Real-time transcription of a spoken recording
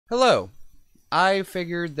Hello. I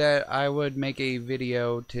figured that I would make a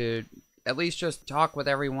video to at least just talk with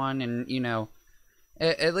everyone and,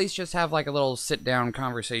 at least just have like a little sit down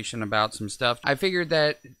conversation about some stuff. I figured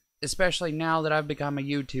that, especially now that I've become a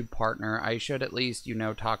YouTube partner, I should at least,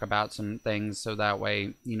 talk about some things so that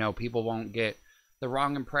way, people won't get the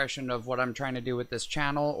wrong impression of what I'm trying to do with this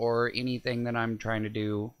channel or anything that I'm trying to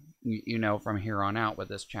do, from here on out with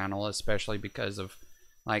this channel, especially because of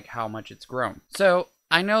like how much it's grown. So,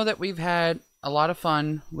 I know that we've had a lot of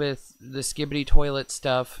fun with the Skibidi Toilet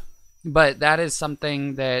stuff, but that is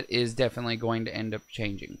something that is definitely going to end up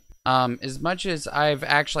changing. As much as I've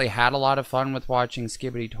actually had a lot of fun with watching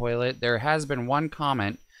Skibidi Toilet, there has been one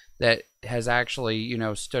comment that has actually,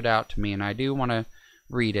 stood out to me, and I do want to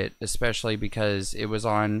read it, especially because it was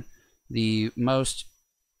on the most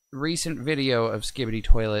recent video of Skibidi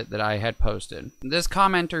Toilet that I had posted. This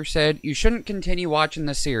commenter said, "You shouldn't continue watching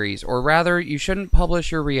the series, or rather, you shouldn't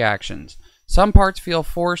publish your reactions. Some parts feel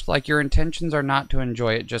forced, like your intentions are not to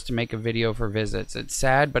enjoy it, just to make a video for visits. It's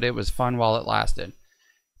sad, but it was fun while it lasted."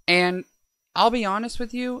 And I'll be honest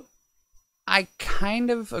with you, I kind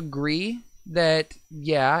of agree that,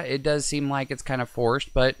 yeah, it does seem like it's kind of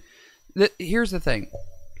forced, but here's the thing.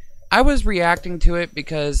 I was reacting to it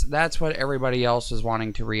because that's what everybody else was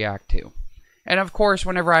wanting to react to. And of course,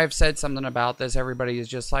 whenever I've said something about this, everybody is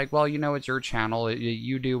just like, well, it's your channel.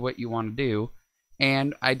 You do what you want to do.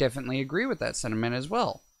 And I definitely agree with that sentiment as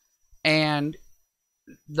well. And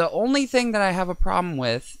the only thing that I have a problem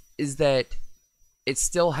with is that it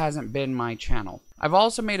still hasn't been my channel. I've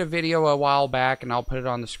also made a video a while back, and I'll put it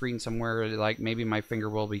on the screen somewhere, like maybe my finger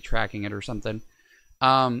will be tracking it or something.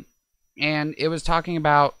 And it was talking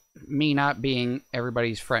about me not being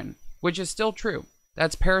everybody's friend, which is still true.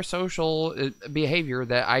 That's parasocial behavior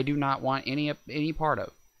that I do not want any part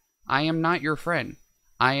of. I am not your friend.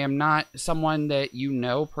 I am not someone that you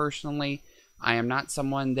know personally. I am not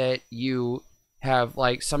someone that you have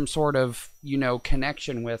like some sort of,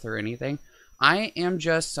 connection with or anything. I am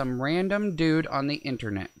just some random dude on the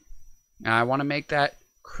internet. And I want to make that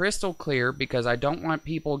crystal clear because I don't want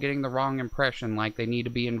people getting the wrong impression like they need to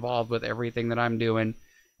be involved with everything that I'm doing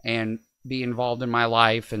and be involved in my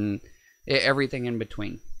life and everything in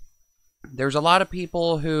between. There's a lot of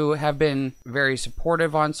people who have been very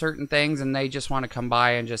supportive on certain things and they just want to come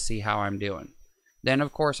by and just see how I'm doing. Then,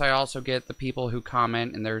 of course, I also get the people who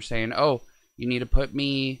comment and they're saying, oh, you need to put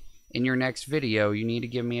me in your next video. You need to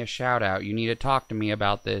give me a shout out. You need to talk to me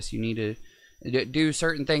about this. You need to do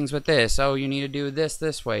certain things with this. Oh, you need to do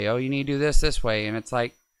this way. Oh, you need to do this way. And it's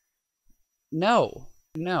like, no,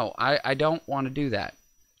 I don't want to do that.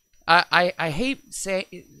 I hate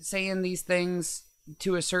saying these things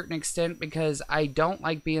to a certain extent because I don't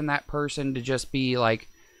like being that person to just be like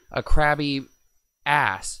a crabby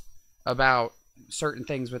ass about certain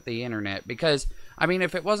things with the internet. Because, I mean,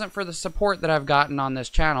 if it wasn't for the support that I've gotten on this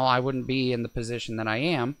channel, I wouldn't be in the position that I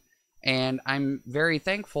am. And I'm very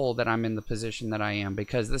thankful that I'm in the position that I am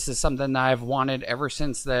because this is something that I've wanted ever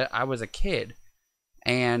since that I was a kid.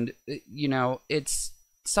 And, it's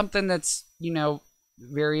something that's,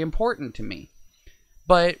 very important to me.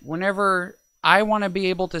 But whenever I want to be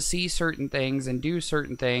able to see certain things and do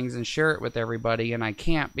certain things and share it with everybody, and I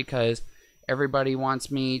can't because everybody wants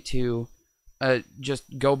me to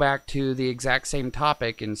just go back to the exact same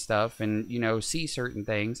topic and stuff and, see certain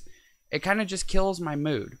things, it kind of just kills my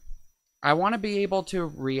mood. I want to be able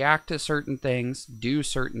to react to certain things, do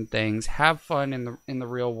certain things, have fun in the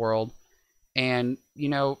real world, and,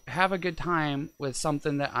 have a good time with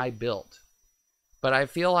something that I built. But I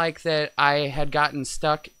feel like that I had gotten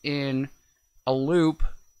stuck in a loop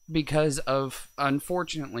because of,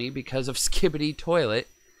 unfortunately, because of Skibidi Toilet,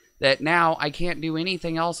 that now I can't do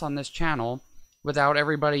anything else on this channel without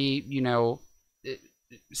everybody,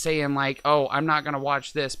 saying like, oh, I'm not going to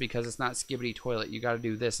watch this because it's not Skibidi Toilet. You got to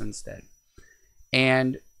do this instead.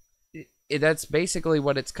 And that's basically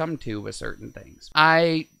what it's come to with certain things.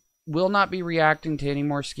 I will not be reacting to any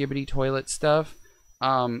more Skibidi Toilet stuff.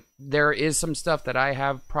 There is some stuff that I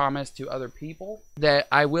have promised to other people that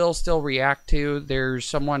I will still react to. There's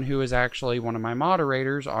someone who is actually one of my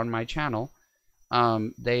moderators on my channel.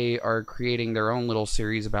 They are creating their own little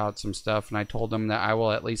series about some stuff, and I told them that I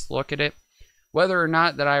will at least look at it. Whether or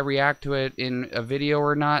not that I react to it in a video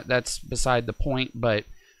or not, that's beside the point, but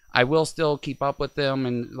I will still keep up with them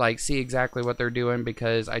and like see exactly what they're doing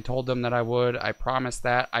because I told them that I would. I promised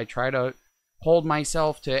that. I try to hold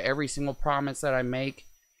myself to every single promise that I make,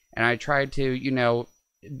 and I try to,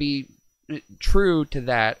 be true to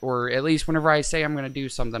that, or at least whenever I say I'm going to do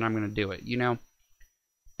something, I'm going to do it,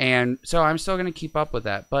 And so I'm still going to keep up with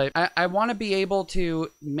that. But I want to be able to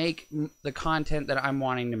make the content that I'm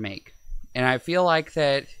wanting to make. And I feel like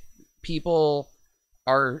that people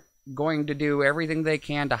are going to do everything they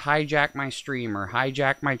can to hijack my stream or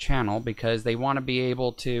hijack my channel because they want to be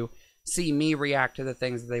able to see me react to the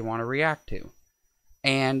things that they want to react to.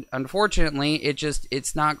 And unfortunately,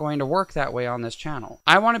 it's not going to work that way on this channel.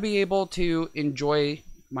 I want to be able to enjoy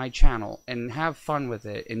my channel and have fun with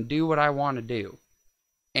it and do what I want to do.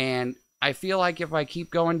 And I feel like if I keep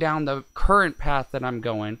going down the current path that I'm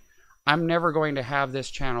going, I'm never going to have this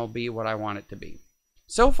channel be what I want it to be.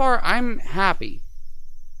 So far, I'm happy.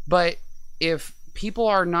 But if people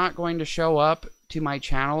are not going to show up to my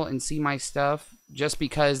channel and see my stuff just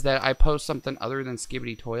because that I post something other than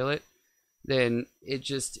Skibidi Toilet, then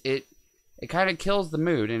it kind of kills the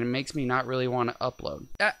mood and it makes me not really want to upload.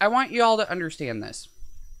 I want you all to understand this.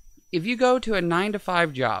 If you go to a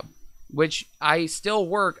 9-to-5 job, which I still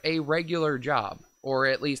work a regular job, or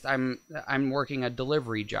at least I'm working a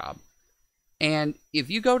delivery job. And if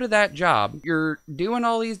you go to that job, you're doing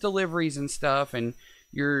all these deliveries and stuff, and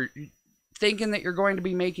you're thinking that you're going to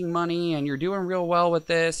be making money, and you're doing real well with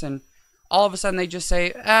this, and all of a sudden they just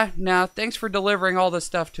say, no, thanks for delivering all this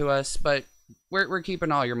stuff to us, but we're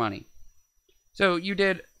keeping all your money. So you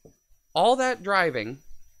did all that driving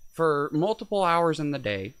for multiple hours in the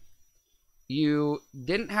day. You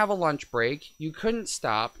didn't have a lunch break. You couldn't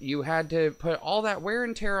stop. You had to put all that wear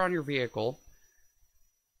and tear on your vehicle.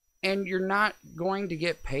 And you're not going to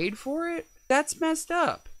get paid for it? That's messed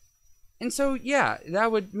up. And so, yeah,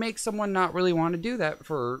 that would make someone not really want to do that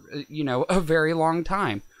for, a very long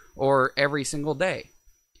time or every single day.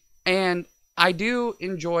 And I do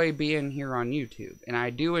enjoy being here on YouTube. And I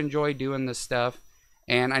do enjoy doing this stuff.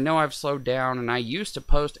 And I know I've slowed down, and I used to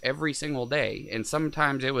post every single day, and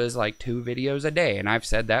sometimes it was like 2 videos a day, and I've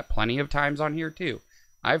said that plenty of times on here too.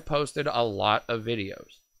 I've posted a lot of videos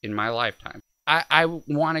in my lifetime. I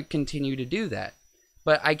want to continue to do that,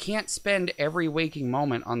 but I can't spend every waking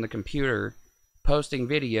moment on the computer posting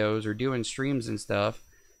videos or doing streams and stuff,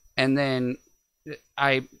 and then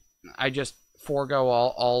I just forego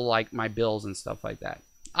all like my bills and stuff like that.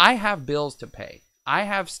 I have bills to pay. I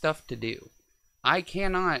have stuff to do. I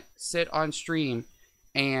cannot sit on stream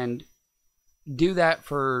and do that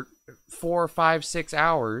for 4, 5, 6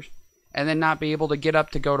 hours and then not be able to get up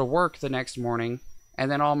to go to work the next morning and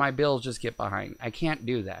then all my bills just get behind. I can't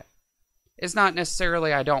do that. It's not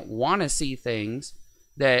necessarily I don't want to see things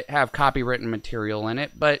that have copywritten material in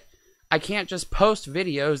it, but I can't just post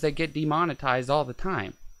videos that get demonetized all the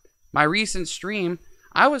time. My recent stream,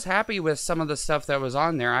 I was happy with some of the stuff that was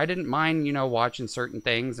on there. I didn't mind, watching certain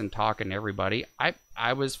things and talking to everybody.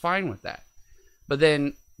 I was fine with that. But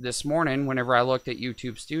then this morning, whenever I looked at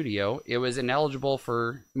YouTube Studio, it was ineligible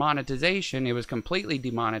for monetization. It was completely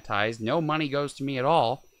demonetized. No money goes to me at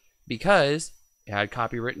all because it had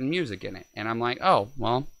copywritten music in it. And I'm like, oh,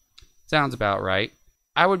 well, sounds about right.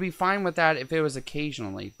 I would be fine with that if it was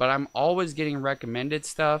occasionally, but I'm always getting recommended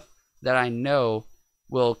stuff that I know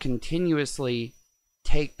will continuously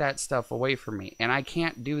take that stuff away from me, and I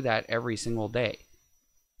can't do that every single day.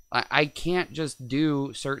 I can't just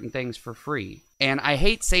do certain things for free, and I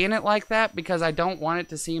hate saying it like that because I don't want it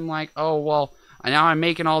to seem like, oh, well, now I'm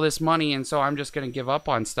making all this money and so I'm just going to give up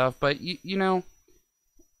on stuff. But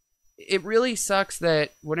it really sucks that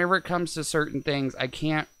whenever it comes to certain things, I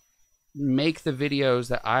can't make the videos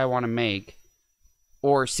that I want to make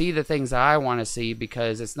or see the things that I want to see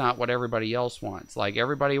because it's not what everybody else wants. Like,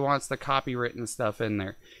 everybody wants the copywritten stuff in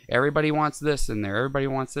there. Everybody wants this in there. Everybody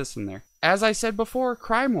wants this in there. As I said before,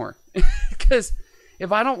 cry more. Because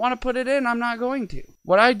if I don't want to put it in, I'm not going to.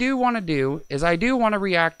 What I do want to do is I do want to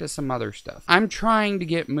react to some other stuff. I'm trying to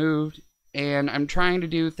get moved, and I'm trying to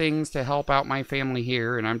do things to help out my family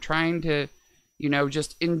here, and I'm trying to,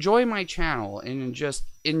 just enjoy my channel and just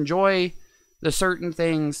enjoy the certain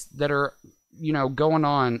things that are going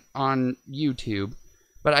on YouTube,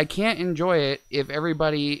 but I can't enjoy it if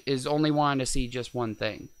everybody is only wanting to see just one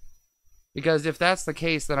thing. Because if that's the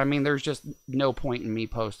case, then there's just no point in me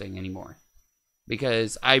posting anymore.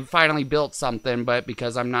 Because I finally built something, but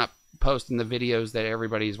because I'm not posting the videos that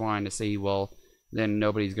everybody's wanting to see, well, then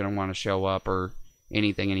nobody's going to want to show up or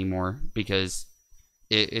anything anymore because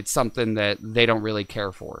it's something that they don't really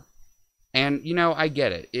care for. And, I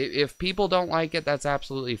get it. If people don't like it, that's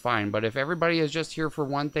absolutely fine. But if everybody is just here for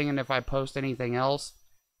one thing, and if I post anything else,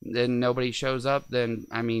 then nobody shows up, then,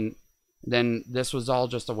 then this was all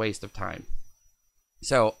just a waste of time.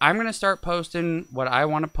 So I'm going to start posting what I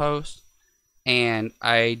want to post. And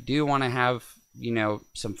I do want to have,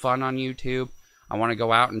 some fun on YouTube. I want to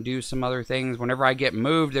go out and do some other things. Whenever I get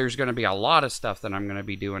moved, there's going to be a lot of stuff that I'm going to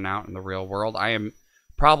be doing out in the real world. I am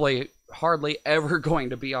probably hardly ever going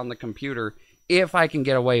to be on the computer if I can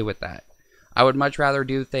get away with that. I would much rather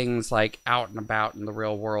do things like out and about in the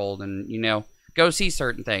real world and, you know, go see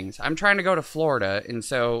certain things. I'm trying to go to Florida, and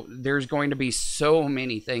so there's going to be so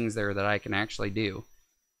many things there that I can actually do.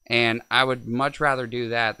 And I would much rather do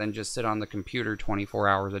that than just sit on the computer 24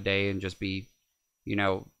 hours a day and just be, you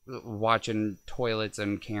know, watching toilets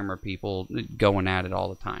and camera people going at it all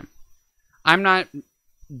the time. I'm not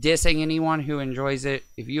dissing anyone who enjoys it.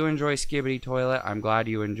 If you enjoy Skibidi Toilet, I'm glad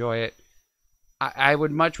you enjoy it. I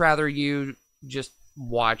would much rather you just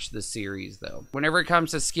watch the series, though. Whenever it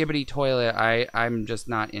comes to Skibidi Toilet, I'm just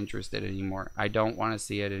not interested anymore. I don't want to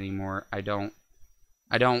see it anymore. I don't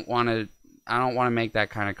want to make that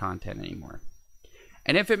kind of content anymore.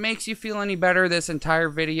 And if it makes you feel any better, this entire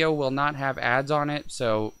video will not have ads on it,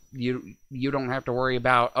 so you don't have to worry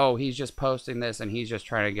about, oh, he's just posting this and he's just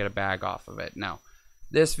trying to get a bag off of it. No.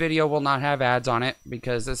 This video will not have ads on it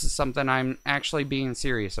because this is something I'm actually being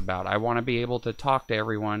serious about. I want to be able to talk to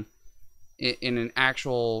everyone in an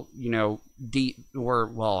actual, you know, deep, or,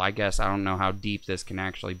 well, I guess I don't know how deep this can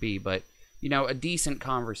actually be, but, you know, a decent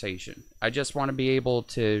conversation. I just want to be able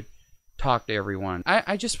to talk to everyone.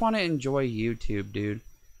 I just want to enjoy YouTube, dude.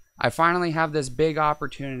 I finally have this big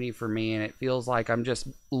opportunity for me, and it feels like I'm just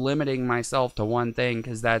limiting myself to one thing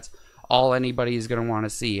because that's all anybody is going to want to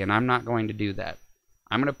see, and I'm not going to do that.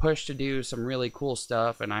 I'm going to push to do some really cool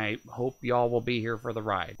stuff, and I hope y'all will be here for the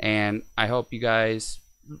ride. And I hope you guys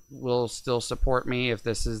will still support me. If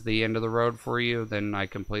this is the end of the road for you, then I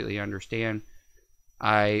completely understand.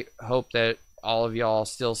 I hope that all of y'all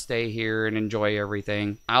still stay here and enjoy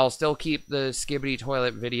everything. I'll still keep the Skibidi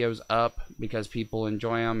Toilet videos up because people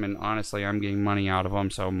enjoy them, and honestly, I'm getting money out of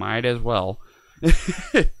them, so might as well.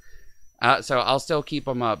 So I'll still keep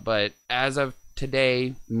them up, but as of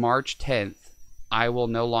today, March 10th, I will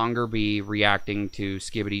no longer be reacting to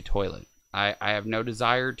Skibidi Toilet. I have no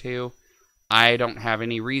desire to. I don't have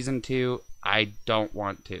any reason to. I don't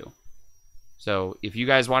want to. So if you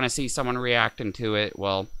guys want to see someone reacting to it,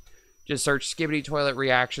 well, just search Skibidi Toilet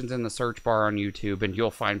reactions in the search bar on YouTube and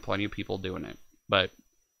you'll find plenty of people doing it. But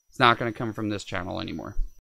it's not going to come from this channel anymore.